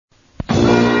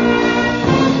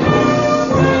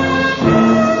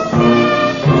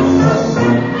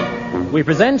We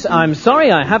present I'm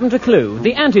Sorry I Haven't a Clue,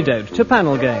 the antidote to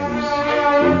panel games.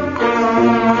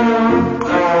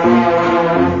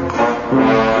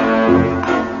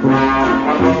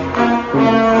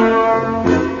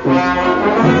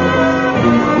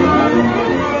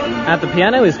 At the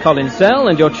piano is Colin Sell,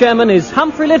 and your chairman is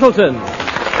Humphrey Littleton.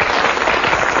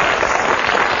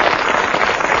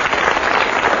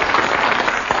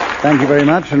 Thank you very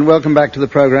much, and welcome back to the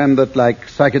program that, like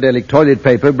psychedelic toilet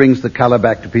paper, brings the colour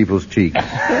back to people's cheeks.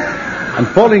 And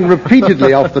falling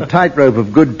repeatedly off the tightrope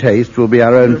of good taste will be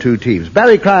our own two teams,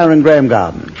 Barry Cryer and Graham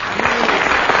Garden.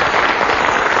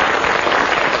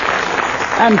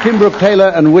 And Tim Brooke-Taylor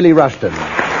and Willie Rushton.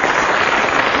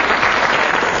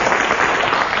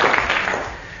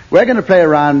 We're going to play a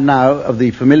round now of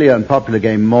the familiar and popular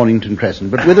game Mornington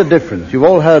Crescent, but with a difference. You've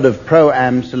all heard of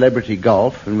Pro-Am celebrity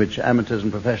golf, in which amateurs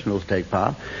and professionals take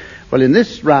part. Well, in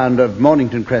this round of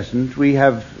Mornington Crescent, we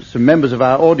have some members of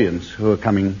our audience who are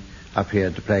coming up here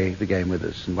to play the game with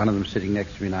us, and one of them sitting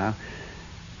next to me now.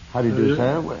 How do you do,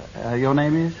 sir? Your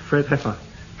name is? Fred Heffer.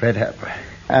 Fred Heffer.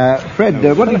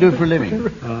 Fred, what do you do for a living?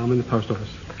 I'm in the post office.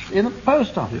 In the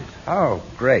post office? Yes. Oh,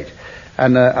 great.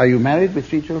 And are you married with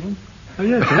 3 children? Oh,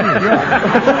 yes, yeah.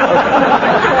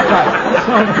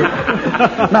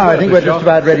 Now, I think we're just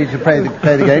about ready to play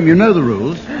the game. You know the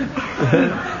rules.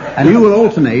 And you will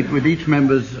alternate with each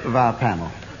members of our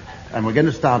panel. And we're going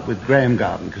to start with Graham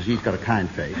Garden, because he's got a kind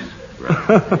face.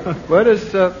 Where does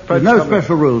There's no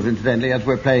special rules, incidentally, as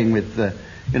we're playing with,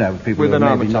 people who are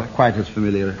maybe not quite as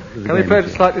familiar with the game. Can we play it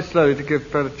slightly slowly to give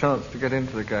Fred a chance to get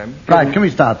into the game? Right, can we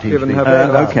start, team?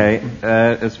 Okay.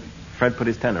 Has Fred put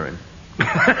his tenor in?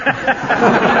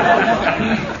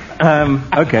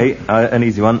 Okay, an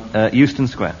easy one. Euston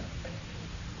Square.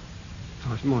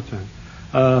 Oh, it's my turn.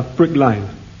 Brick Lane.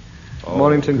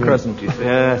 Mornington Crescent, you see.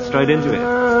 Straight into it.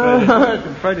 I'm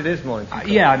afraid it is Mornington.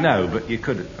 Yeah, I know, but you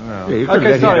could.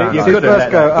 Okay, sorry. This is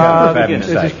first go. This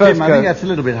is first Tim, go. I think that's a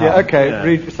little bit hard. Yeah,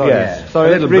 okay. Sorry. Sorry,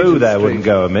 a little Regent boo there Street. wouldn't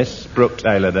go amiss.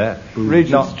 Brooke-Taylor there.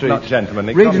 Regent Street. Not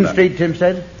gentlemanly Regent conduct. Street, Tim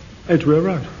said. Edgware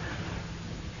Road.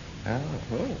 Very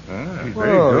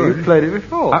Oh, you played it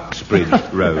before. Uxbridge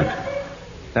Road.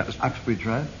 That was Uxbridge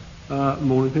Road.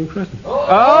 Mornington Crescent.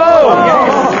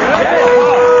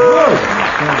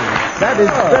 That is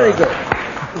very good.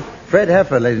 Fred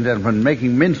Heffer, ladies and gentlemen,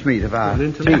 making mincemeat of our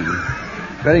team.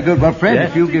 Very good. Well, Fred,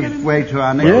 if you give way to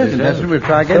our next contestant, we'll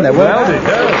try again. There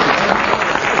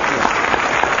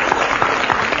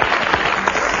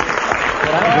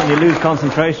When you lose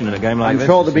concentration in a game like I'm this.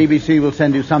 sure the BBC will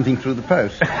send you something through the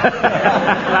post. But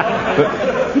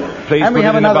please And put we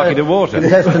have it in a another bucket of water.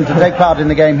 contestant to take part in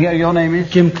the game here. Your name is?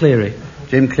 Jim Cleary.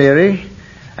 Jim Cleary.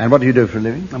 And what do you do for a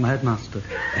living? I'm a headmaster.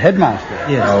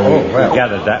 Headmaster? Yes. Oh, well. We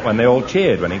gathered that when they all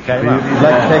cheered when he came up. You'd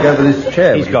like to take over this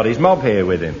chair? He's got his mob here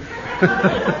with him.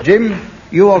 Jim,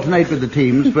 you alternate with the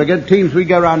teams. We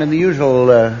go around in the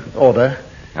usual order.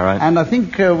 All right. And I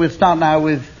think we'll start now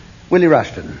with Willie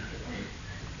Rushton.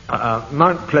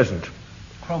 Mount Pleasant.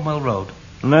 Cromwell Road.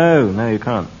 No, you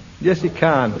can't. Yes, you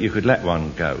can. You could let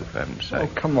one go, for heaven's sake. Oh,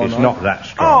 come on. It's not that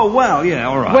strong. Oh, well, yeah,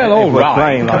 all right. Well, all right.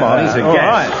 Playing Come on, he's a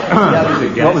guess.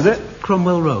 He's a guess. What was it?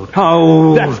 Cromwell Road.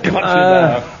 Oh, That's got you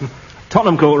now.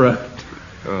 Tottenham Court Road.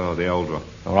 Oh, the old one.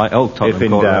 All right, old Tottenham If in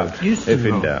Court doubt. Road. Euston If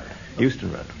in Road. doubt.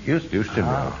 Euston Road. Euston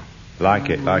Road. Like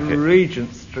it.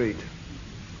 Regent Street.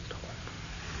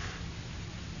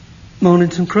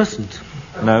 Mornington Crescent.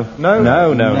 No. No.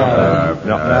 No,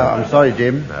 I'm sorry,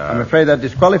 Jim. No. I'm afraid that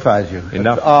disqualifies you.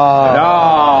 Enough.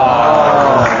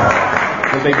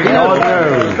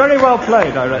 Very well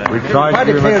played, I reckon. We tried Quite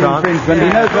to a give him clear a chance. infringement. He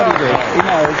knows what he did. He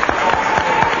knows.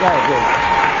 Very good.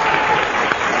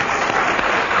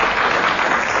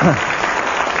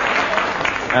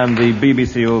 And the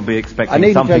BBC will be I expecting need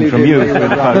to tell something you from Jim, you. where he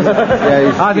went wrong.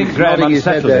 Yeah, I think he's Graham nodding his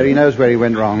head unsettled there. him. He knows where he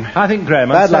went wrong. I think Graham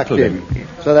Bad luck, unsettled Jim. him.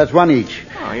 So that's one each.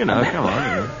 Oh, come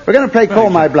on. We're going to play Call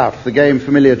My Bluff, the game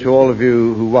familiar to all of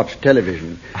you who watch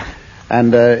television.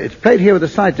 And it's played here with a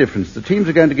slight difference. The teams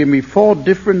are going to give me 4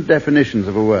 different definitions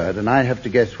of a word, and I have to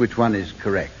guess which one is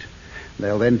correct.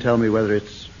 They'll then tell me whether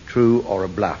it's true or a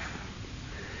bluff.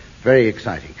 Very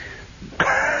exciting.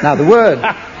 Now, the word,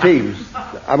 teams,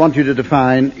 I want you to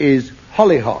define is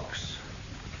hollyhocks.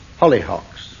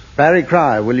 Hollyhocks. Barry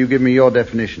Cryer, will you give me your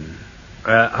definition?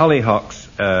 Hollyhocks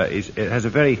it has a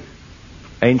very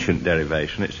ancient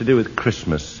derivation. It's to do with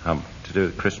Christmas.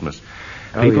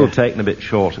 People taken a bit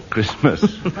short at Christmas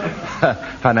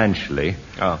financially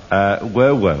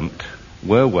were wont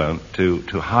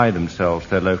to hire themselves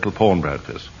their local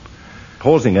pawnbrokers,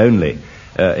 pausing only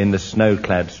in the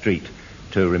snow-clad street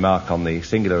to remark on the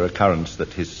singular occurrence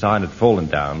that his sign had fallen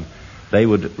down they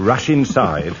would rush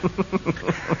inside.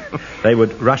 They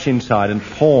would rush inside and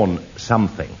pawn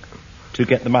something to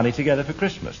get the money together for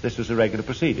Christmas. This was a regular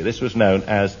procedure. This was known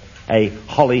as a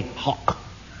hollyhock.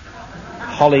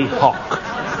 Hollyhock.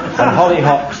 And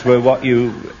hollyhocks were what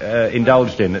you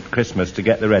indulged in at Christmas to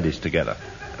get the reddies together.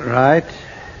 Right.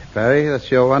 Barry, that's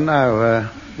your one now.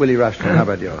 Willie Rushton, how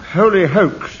about yours? Holy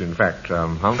hoax, in fact,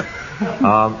 Hump.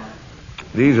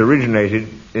 These originated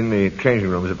in the changing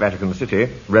rooms at Vatican City,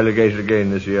 relegated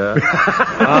again this year.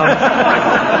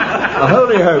 A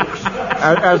holy hoax,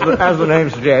 as the name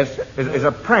suggests, is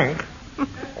a prank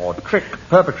or trick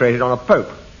perpetrated on a pope,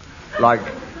 like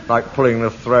pulling the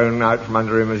throne out from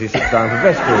under him as he sits down for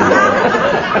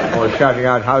vestry, or shouting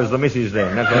out, "How's the missus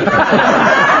then?"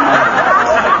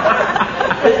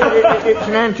 It's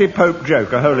an anti-pope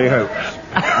joke, a holy hoax.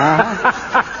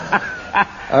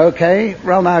 Okay.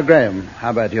 Well, now, Graham, how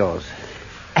about yours?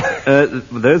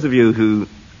 Those of you who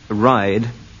ride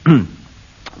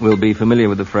will be familiar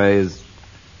with the phrase,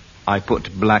 "I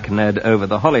put Black Ned over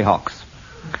the hollyhocks."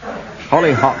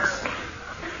 Hollyhocks.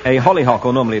 A hollyhock,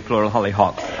 or normally plural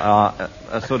hollyhocks, are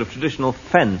a sort of traditional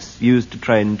fence used to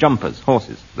train jumpers,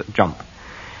 horses that jump.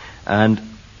 And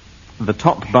the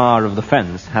top bar of the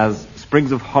fence has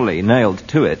sprigs of holly nailed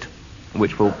to it,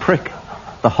 which will prick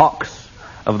the hocks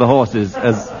of the horses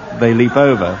as they leap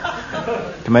over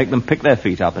to make them pick their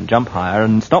feet up and jump higher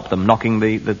and stop them knocking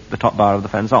the top bar of the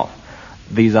fence off.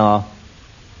 These are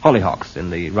hollyhocks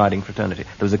in the riding fraternity.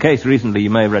 There was a case recently,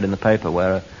 you may have read in the paper,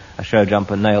 where a show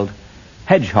jumper nailed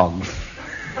hedgehogs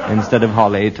instead of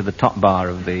holly to the top bar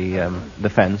of the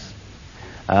fence.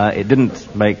 It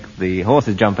didn't make the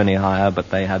horses jump any higher, but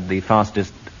they had the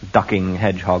fastest ducking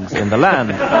hedgehogs in the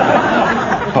land.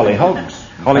 Hollyhogs.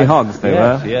 Hollyhogs they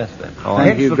were. Yes.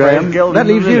 Thank you, Graham. That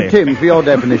leaves you, Tim, for your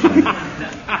definition.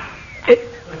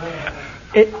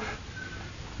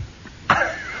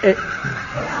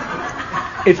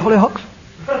 It's hollyhocks.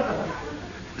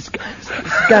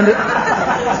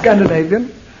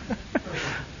 Scandinavian.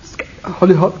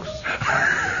 Hollyhocks.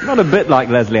 Not a bit like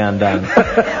Leslie Ann Down.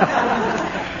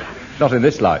 Not in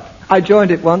this light. I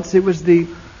joined it once. It was the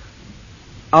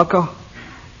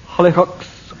Alcoholics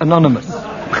Anonymous.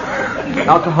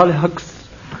 Alcoholics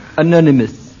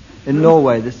Anonymous in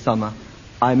Norway this summer.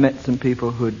 I met some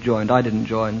people who had joined. I didn't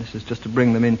join. This is just to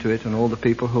bring them into it, and all the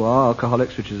people who are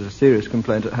alcoholics, which is a serious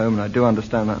complaint at home, and I do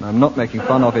understand that, and I'm not making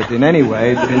fun of it in any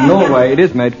way. But in Norway, it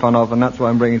is made fun of, and that's why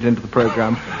I'm bringing it into the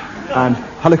program. And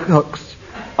alcoholics.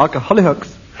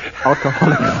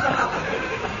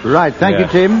 Right, thank you,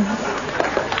 Tim.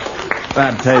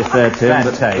 Bad taste there, Tim.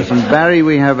 Bad taste. Listen, Barry,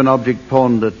 we have an object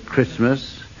pawned at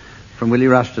Christmas. From Willie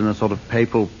Rushton, a sort of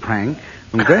papal prank.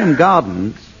 From Graham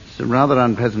Garden, some rather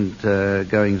unpleasant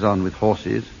goings-on with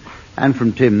horses. And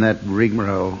from Tim, that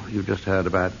rigmarole you just heard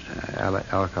about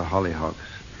alcoholics.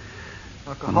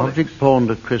 An object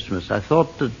pawned at Christmas. I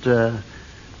thought that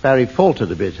Barry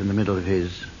faltered a bit in the middle of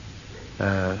his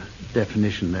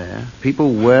definition there.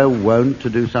 People won't to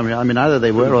do something. I mean, either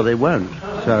they were or they won't.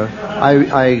 So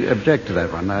I object to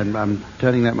that one. I'm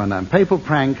turning that one down. Papal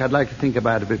prank, I'd like to think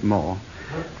about a bit more.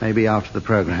 Maybe after the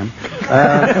program.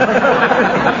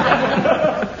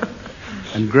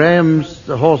 And Graham's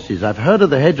the horses. I've heard of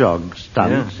the hedgehog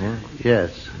stunt.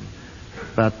 Yes.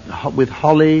 But with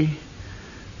holly.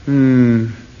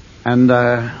 And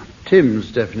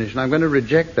Tim's definition, I'm going to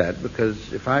reject that,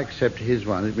 because if I accept his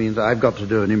one, it means I've got to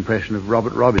do an impression of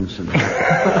Robert Robinson.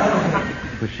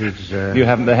 Which is... You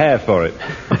haven't the hair for it.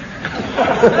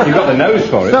 You've got the nose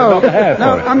for it, but not the hair for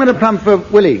it. I'm going to plump for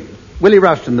Willie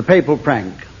Rushton, the papal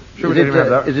prank.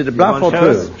 Is it a bluff or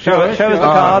true? Show us the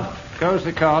card. Show us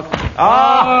the card.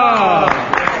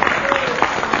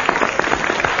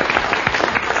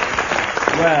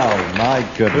 Well, my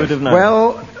goodness. Who'd have known?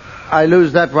 Well, I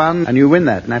lose that one, and you win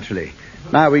that, naturally.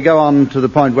 Now we go on to the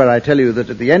point where I tell you that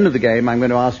at the end of the game, I'm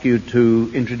going to ask you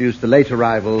to introduce the late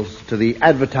arrivals to the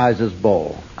Advertisers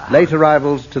Ball. Late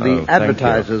arrivals to the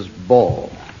Advertisers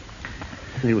Ball.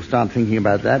 We will start thinking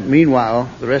about that. Meanwhile,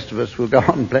 the rest of us will go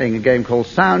on playing a game called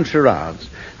Sound Charades.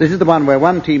 This is the one where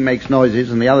one team makes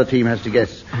noises and the other team has to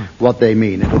guess what they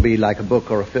mean. It'll be like a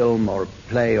book or a film or a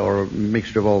play or a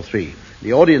mixture of all three.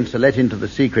 The audience are let into the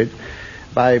secret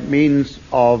by means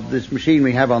of this machine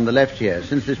we have on the left here.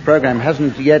 Since this program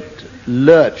hasn't yet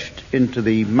lurched into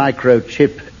the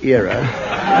microchip era,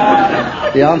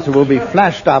 the answer will be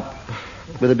flashed up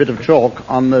with a bit of chalk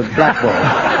on the blackboard.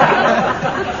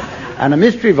 And a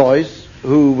mystery voice,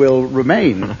 who will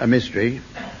remain a mystery,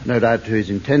 no doubt to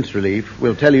his intense relief,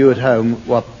 will tell you at home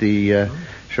what the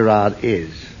charade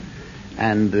is.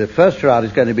 And the first charade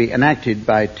is going to be enacted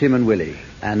by Tim and Willie.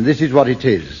 And this is what it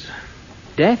is.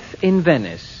 Death in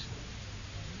Venice.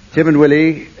 Tim and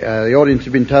Willie, the audience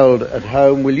have been told at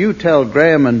home. Will you tell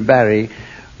Graham and Barry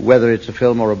whether it's a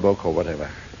film or a book or whatever?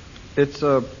 It's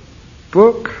a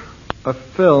book, a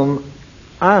film,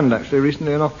 and actually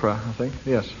recently an opera, I think.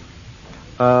 Yes.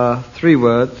 3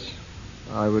 words.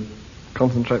 I would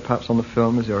concentrate perhaps on the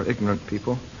film, as you're ignorant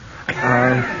people.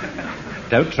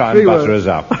 Don't try and butter us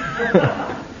up.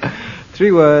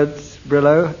 3 words,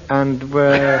 Brillo, and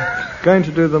we're going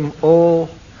to do them all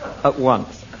at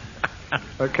once.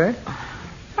 Okay?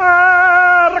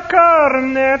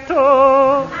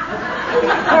 Cornetto.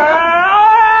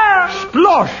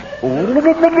 Splosh.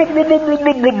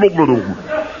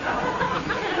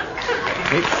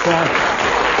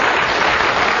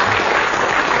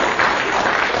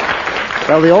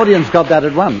 Well, the audience got that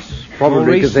at once,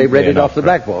 probably because they read it off the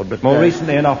blackboard. But more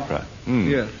recently an opera.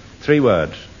 Yes. 3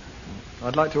 words.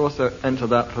 I'd like to also enter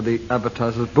that for the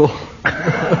Advertisers Ball.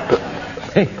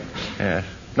 Yes.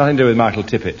 Nothing to do with Michael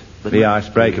Tippett, the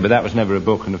icebreaker, but that was never a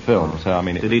book and a film. So I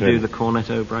mean, Did he do the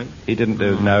cornetto break? He didn't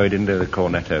do. No, he didn't do the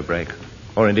cornetto break,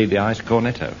 or indeed the ice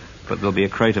cornetto. But there'll be a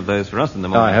crate of those for us in the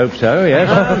I morning. hope so. Yes.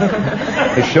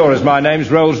 As sure as my name's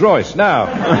Rolls Royce. Now,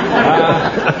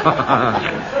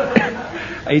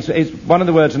 is one of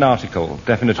the words an article,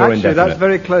 definite or Actually, indefinite? that's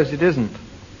very close. It isn't.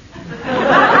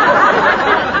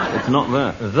 It's not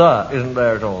there. The isn't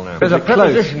there at all now. There's a it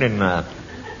close? preposition in there.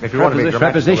 If you want to be grammatical,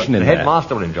 Preposition in the there.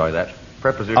 headmaster will enjoy that.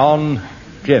 Preposition. On,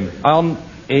 Jim. On,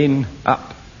 in,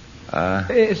 up.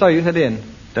 Sorry, you said in.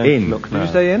 Don't In. look Did now.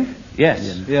 you say in? Yes.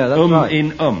 Yeah, that's right.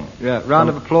 In, Yeah, round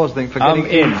of applause thing for getting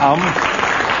in,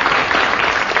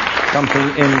 Something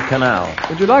in canal.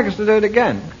 Would you like us to do it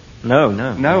again? No.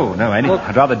 No,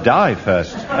 I'd rather die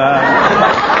first.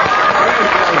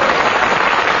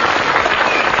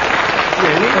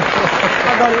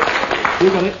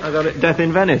 I got it. Death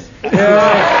in Venice.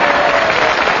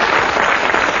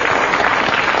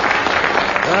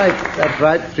 Right, that's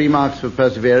right. 3 marks for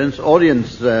perseverance.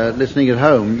 Audience listening at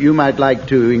home, you might like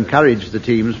to encourage the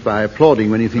teams by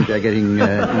applauding when you think they're getting near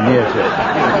to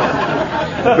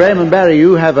it. Graham and Barry,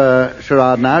 you have a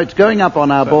charade now. It's going up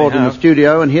on our board in the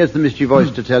studio, and here's the mystery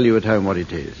voice to tell you at home what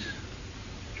it is.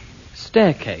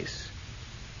 Staircase.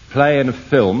 Play in a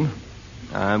film.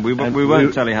 We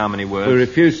won't tell you how many words. We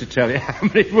refuse to tell you how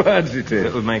many words it is.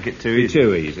 It would make it too It'd be easy.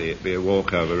 too easy. It'd be a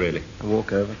walkover, really. A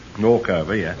walkover.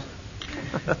 Walkover, yes.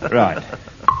 Right.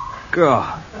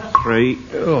 God. 3,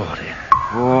 4,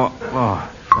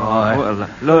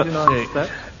 5. Look,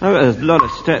 there's a lot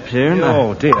of steps here, isn't there?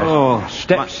 Oh, dear. Oh,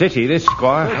 Step City, this,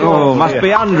 Squire. Oh, must dear. be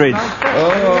hundreds.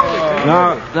 Oh.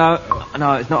 No,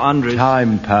 it's not hundreds.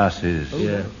 Time passes.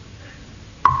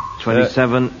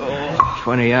 27,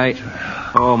 28.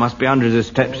 Oh, must be hundreds of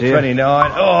steps here.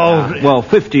 29. Oh. Well,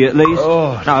 50 at least.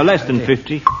 Oh. No, less than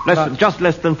 50. Just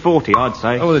less than 40, I'd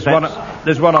say. Oh,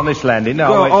 there's one on this landing.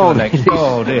 No, Oh, I'll wait till the next.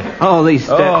 Oh, dear. Oh, these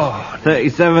steps. Oh.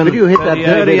 37. Could you hit that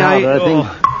 38. harder, I think?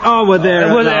 Oh, we're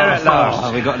there. We're there at last.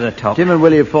 Oh, we got to the top. Tim and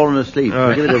Willie have fallen asleep.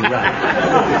 Give it a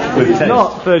rap. If it's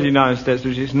not 39 steps,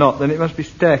 which it's not, then it must be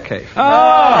staircase.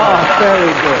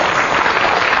 Very good.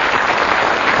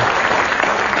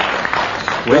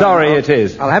 Sorry, it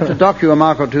is. I'll have to dock you a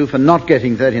mark or 2 for not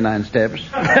getting 39 steps. So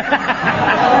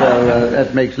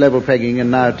that makes level pegging. And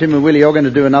now, Tim and Willie, you're going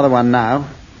to do another one now.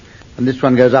 And this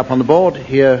one goes up on the board.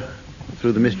 Here,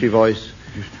 through the mystery voice,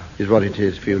 is what it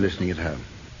is for you listening at home.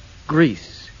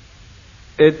 Grease.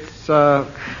 It's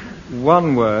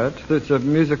one word. It's a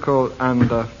musical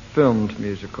and a filmed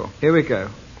musical. Here we go.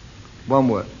 One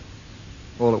word.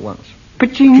 All at once.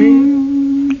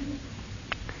 Pa-ching!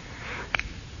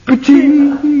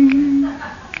 Pa-ching!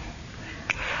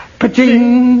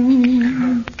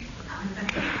 Pa-ching!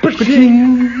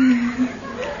 Pa-ching!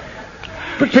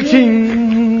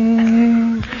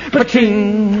 Pa-ching!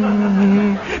 Pa-ching!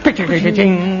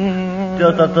 Pa-ching!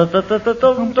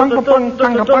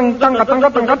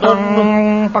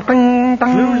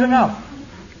 Clues enough.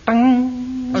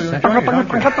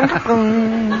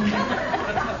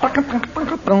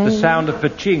 The sound of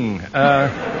paching.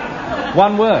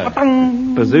 One word.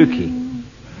 Bazooki.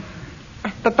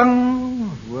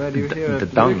 Where do you hear a The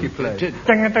dung. bazooki play?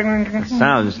 It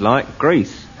sounds like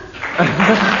Greece.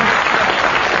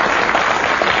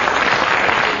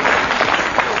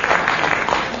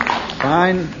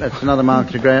 Fine. That's another mark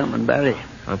to Graham and Barry.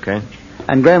 Okay.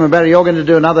 And Graham and Barry, you're going to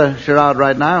do another charade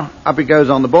right now. Up it goes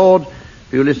on the board.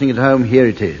 If you're listening at home, here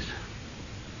it is.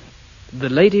 The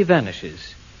lady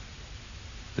vanishes.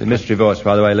 The mystery voice,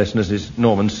 by the way, listeners, is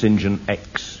Norman St. John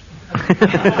X.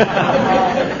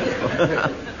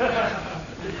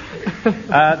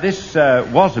 This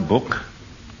was a book.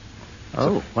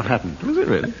 Oh, What happened? was it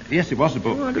really? Yes, it was a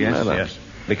book. I didn't yes, know that. yes.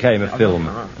 Became a film.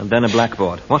 And then a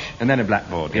blackboard. What? And then a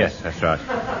blackboard. Yes, that's right.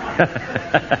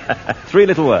 3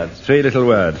 little words. 3 little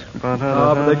words.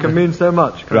 Ah, but they can mean so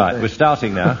much. can't Right, they? we're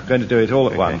starting now. Going to do it all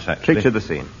at once, actually. Picture the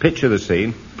scene. Picture the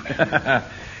scene.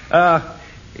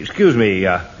 Excuse me,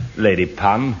 Lady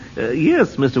Pun.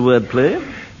 Yes, Mr. Wordplay.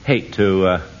 Hate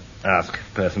to ask a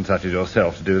person such as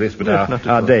yourself to do this, but No, not at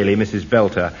our all. daily Mrs.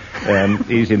 Belter,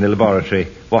 is in the laboratory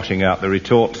washing out the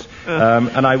retorts.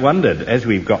 And I wondered, as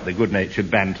we've got the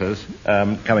good-natured banters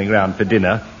coming round for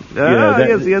dinner...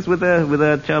 Yes, with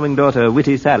her charming daughter,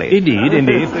 Witty Sally. Indeed.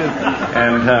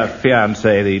 And her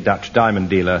fiancé, the Dutch diamond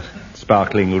dealer,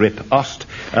 Sparkling Rip Ost.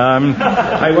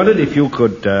 I wondered if you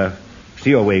could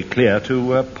see your way clear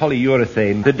to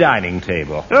polyurethane the dining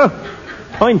table. Oh,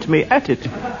 point me at it.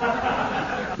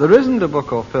 There isn't a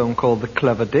book or film called The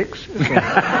Clever Dicks, is there?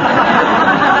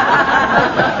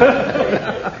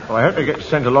 Well, I hope they get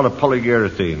sent a lot of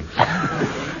polyurethane.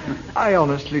 I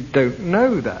honestly don't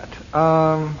know that.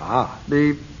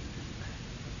 The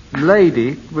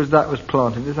lady was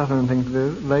planted. Does that have anything to do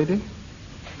with lady?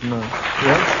 No.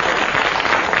 Yes?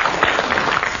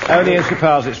 Only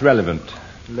insofar as it's relevant.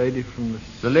 Lady from the...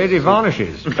 The lady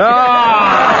varnishes.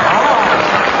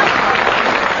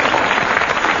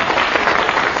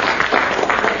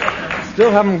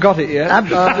 Still haven't got it yet.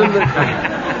 Absolutely.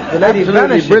 The lady Absolutely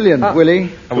vanishes. brilliant, Willie,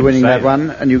 for wouldn't winning say that it. one.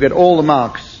 And you get all the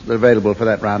marks that are available for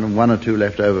that round and 1 or 2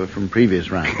 left over from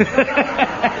previous rounds.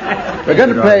 We're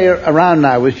going to play a round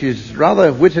now which is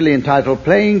rather wittily entitled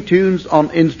Playing Tunes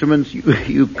on Instruments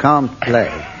You Can't Play.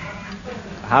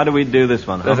 How do we do this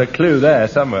one? There's a clue there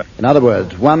somewhere. In other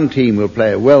words, one team will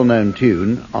play a well-known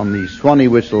tune on the swanny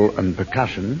whistle and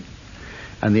percussion,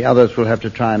 and the others will have to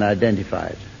try and identify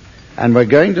it. And we're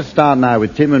going to start now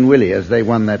with Tim and Willie, as they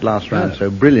won that last round so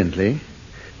brilliantly.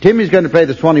 Tim is going to play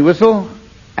the swanny whistle,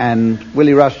 and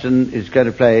Willie Rushton is going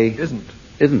to play... Isn't.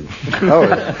 Oh,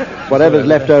 it's whatever's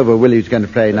left over, Willie's going to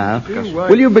play now.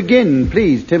 Will you begin,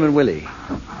 please, Tim and Willie?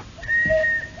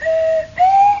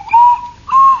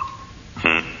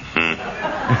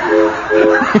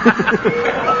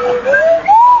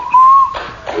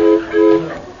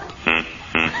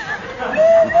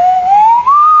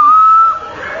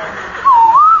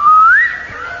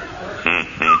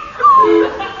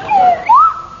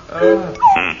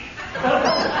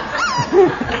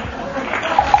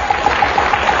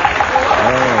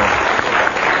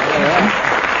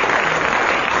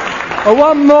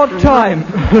 One more time.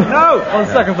 No! On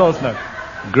second thoughts, no.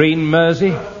 Green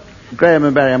Mersey. Graham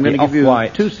and Barry, I'm going The to give you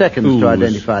off-white 2 seconds ooze. to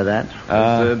identify that.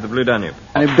 The Blue Danube.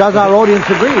 And does our audience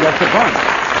agree? That's the point.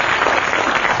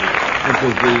 It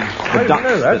was the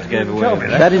Dutch that gave away.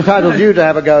 That entitles you to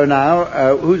have a go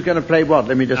now. Who's going to play what?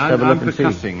 Let me just have a look I'm and see.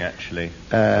 percussing, actually.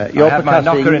 You're I have my percussing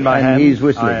knocker in my and hand. he's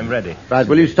whistling. I am ready. Right,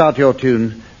 will you start your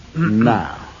tune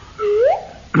now?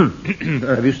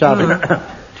 Have you started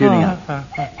tuning up?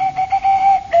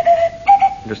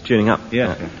 Just tuning up.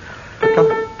 Yes.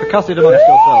 Percuss it amongst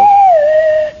yourselves.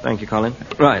 Thank you, Colin.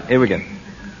 Right, here we go.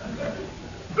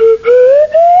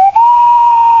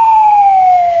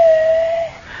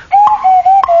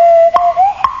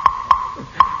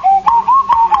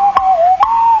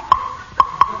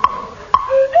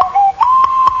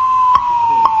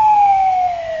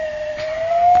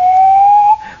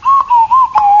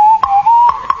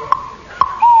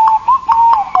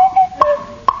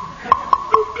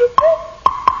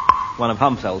 One of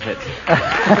Humsell's hits.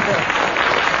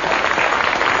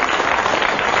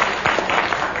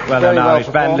 Well, Very an well Irish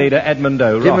band performed. leader,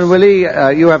 Edmundo Ross. Tim and Willie,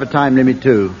 you have a time limit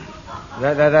too.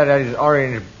 That is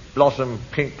orange, blossom,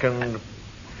 pink, and...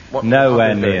 What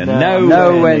Nowhere is it? near.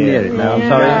 Nowhere near it. No,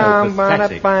 I'm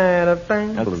sorry.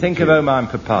 Pathetic. Think of Oh Mine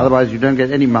Papa. Otherwise, you don't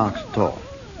get any marks at all.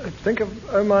 Think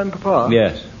of Oh Mine Papa.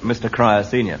 Yes. Mr. Cryer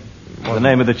Senior. The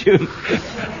name of the tune.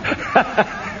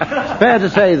 It's fair to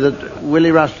say that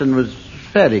Willie Rushton was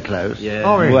fairly close. Yeah.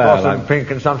 Orange, Well, blossom, pink,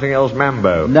 and something else,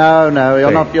 mambo. No,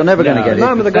 you're not. You're never going to get The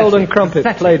man it. with the golden crumpet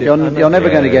played it. You're never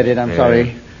going to get it. I'm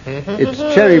sorry. It's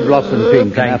cherry blossom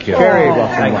pink. Thank you. Cherry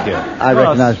blossom. Thank you. I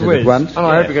recognised it Swiss. at once. And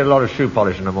I hope you get a lot of shoe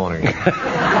polish in the morning.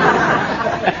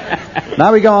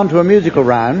 Now we go on to a musical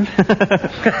round.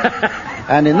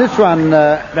 And in this one,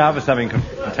 Now for something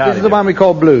entirely this is the one we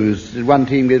call blues. One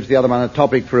team gives the other one a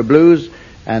topic for a blues,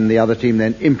 and the other team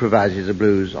then improvises a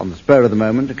blues on the spur of the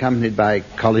moment, accompanied by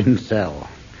Colin Sell.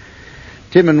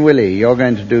 Tim and Willie, you're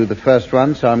going to do the first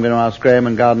one, so I'm going to ask Graham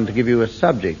and Garden to give you a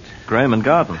subject. Graham and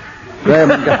Garden.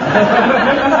 Graham and Garden.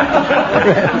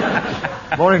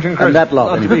 Mornington And Chris. that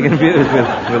lot. Not to be confused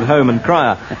with Home and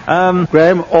Cryer.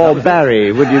 Graham or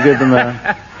Barry, would you give them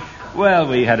a... Well,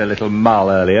 we had a little mull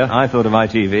earlier. I thought of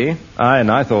ITV. And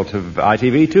I thought of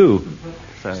ITV too.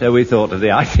 So we thought of the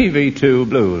ITV2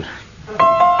 blues.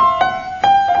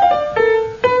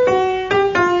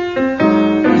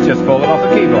 He's just fallen off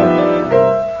the keyboard.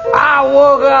 I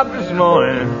woke up this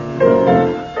morning.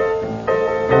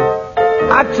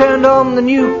 I turned on the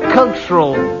new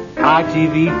cultural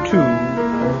ITV2.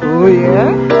 Oh,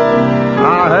 yeah?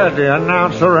 I heard the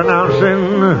announcer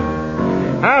announcing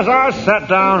as I sat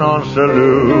down on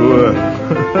Salou.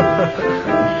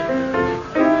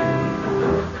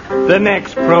 The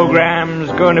next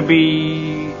program's going to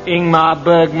be Ingmar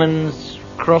Bergman's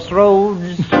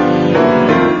Crossroads.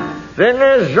 Then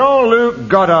there's Jean-Luc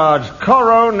Godard's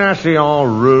Coronation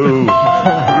Roux.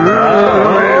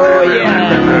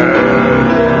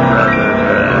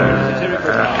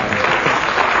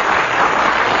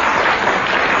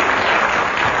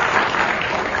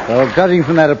 Well, judging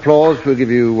from that applause, we'll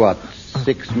give you,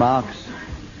 6 marks?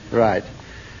 Right.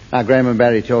 Now, Graham and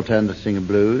Barry, it's your turn to sing a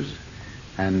blues.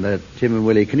 And Tim and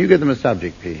Willie, can you give them a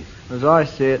subject, please? As I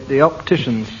see it, the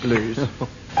optician's blues.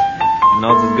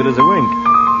 Nods as good as a wink.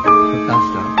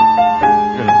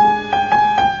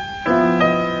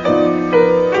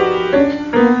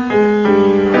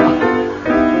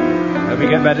 Hope we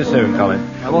get better soon, Colin.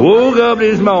 Woke up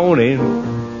this morning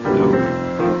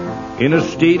in a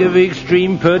state of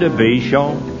extreme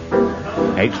perturbation.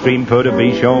 Extreme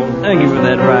perturbation. Thank you for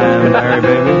that rhyme, Harry,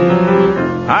 baby.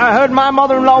 I heard my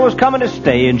mother-in-law was coming to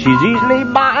stay, and she's easily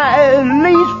my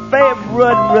least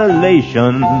favorite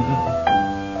relation.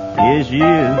 Yes, she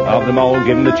is. Of them all,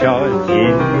 given the choice.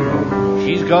 Yeah.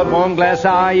 She's got one glass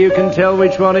eye. You can tell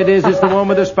which one it is. It's the one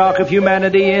with a spark of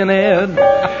humanity in it.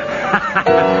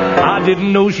 I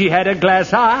didn't know she had a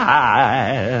glass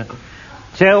eye.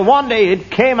 Till one day it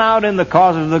came out in the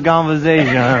course of the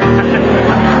conversation.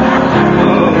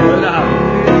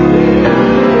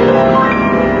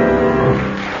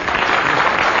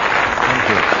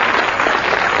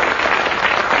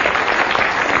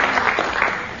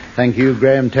 Thank you,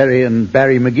 Graham Terry and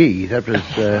Barry McGee. That was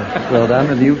well done.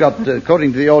 And you got,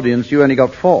 according to the audience, you only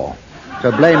got 4.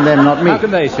 So blame them, not me. How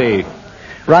can they see?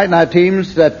 Right now,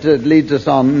 teams, that leads us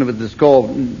on with the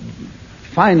score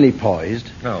finely poised.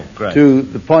 Oh, great. To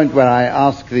the point where I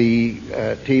ask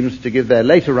the teams to give their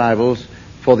late arrivals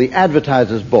for the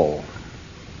Advertisers Ball.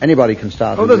 Anybody can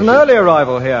start. Oh, there's an early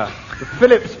arrival here. The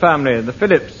Phillips family. The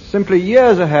Phillips, simply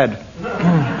years ahead.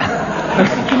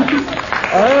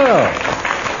 Oh.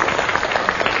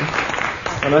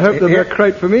 And I hope there'll be a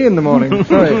crate for me in the morning.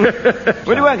 Sorry.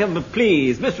 Will you welcome,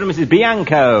 please, Mr. and Mrs.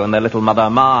 Bianco and their little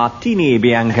mother, Martini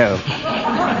Bianco.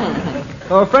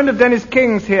 Oh, a friend of Dennis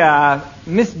King's here,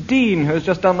 Miss Dean, who has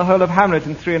just done the whole of Hamlet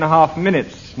in 3.5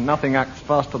 minutes. Nothing acts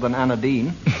faster than Anna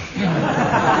Dean.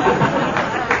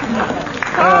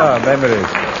 Memories.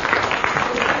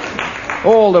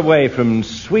 All the way from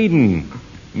Sweden,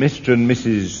 Mr. and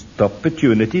Mrs. the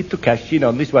opportunity to cash in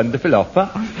on this wonderful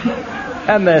offer.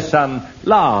 And their son,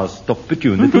 Lars, the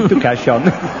opportunity to cash on.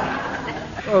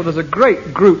 Oh, there's a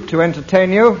great group to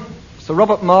entertain you. Sir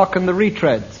Robert Mark and the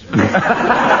Retreads.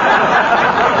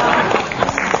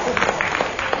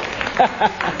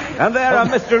 And there are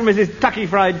Mr. and Mrs. Tucky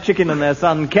Fried Chicken and their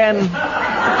son, Ken.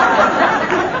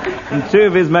 And 2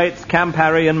 of his mates, Camp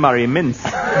Harry and Murray Mince.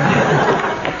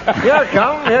 Here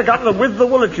come the With the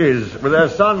Woolwiches, with their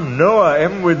son, Noah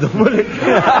M. with the Woolwich.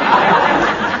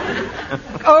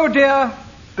 Oh, dear.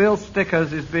 Bill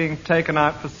Stickers is being taken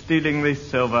out for stealing the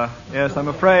silver. Yes, I'm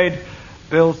afraid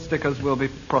Bill Stickers will be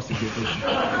prosecuted.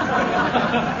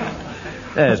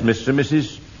 There's Mr. and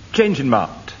Mrs.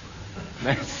 Changenmarkt.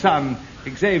 Their son,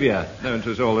 Xavier, known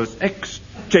to us all as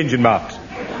Ex-Changenmarkt.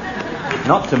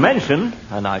 Not to mention,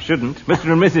 and I shouldn't,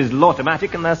 Mr. and Mrs.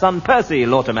 Lawtomatic and their son, Percy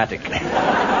Lawtomatic.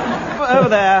 Over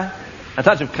there, a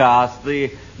touch of class,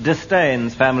 the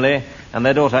Disdains family and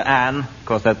their daughter Anne. Of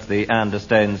course, that's the Anne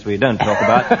Disdains we don't talk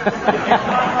about.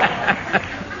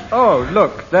 Oh,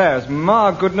 look, there's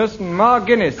Ma Goodness and Ma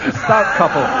Guinness, the stout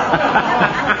couple.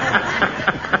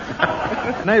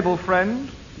 An able friend,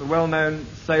 the well-known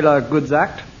Sailor Goods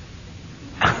Act.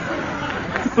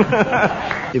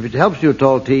 If it helps you at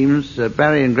all, teams,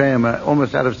 Barry and Graham are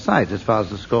almost out of sight as far as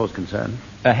the score's concerned.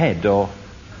 Ahead or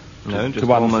No, just to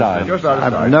one side? Just out of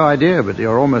I've sight. no idea, but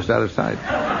you're almost out of sight.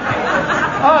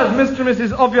 Ah, it's Mr. and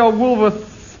Mrs. of your Woolworth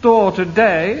store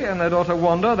today, and their daughter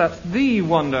Wanda. That's the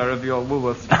wonder of your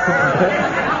Woolworth store.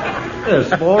 There's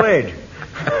small edge.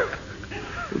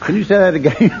 Can you say that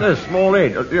again? There's small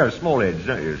edge. Small edge,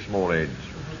 don't you? Small edge.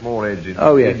 Small edge in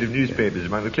Oh, yes. end of newspapers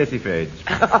among the Clethifades.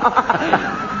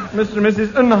 Mr. and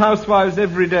Mrs. Housewives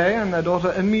every day, and their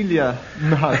daughter Amelia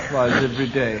Housewives every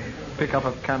day. pick up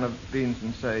a can of beans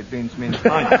and say, beans means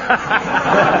pint. Tear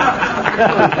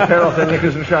off their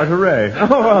knickers and shout hooray.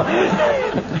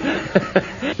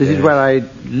 This is where I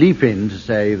leap in to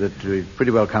say that we've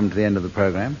pretty well come to the end of the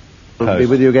programme. We'll Post. be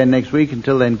with you again next week.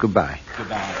 Until then, goodbye.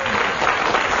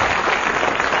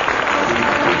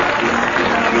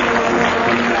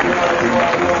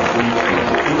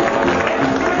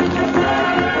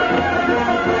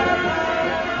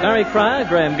 Barry Cryer,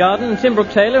 Graham Garden, Tim Brooke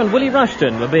Taylor and Willie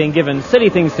Rushton were being given Silly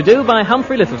Things to Do by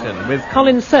Humphrey Lyttelton, with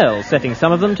Colin Sells setting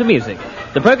some of them to music.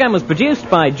 The programme was produced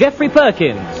by Geoffrey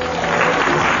Perkins.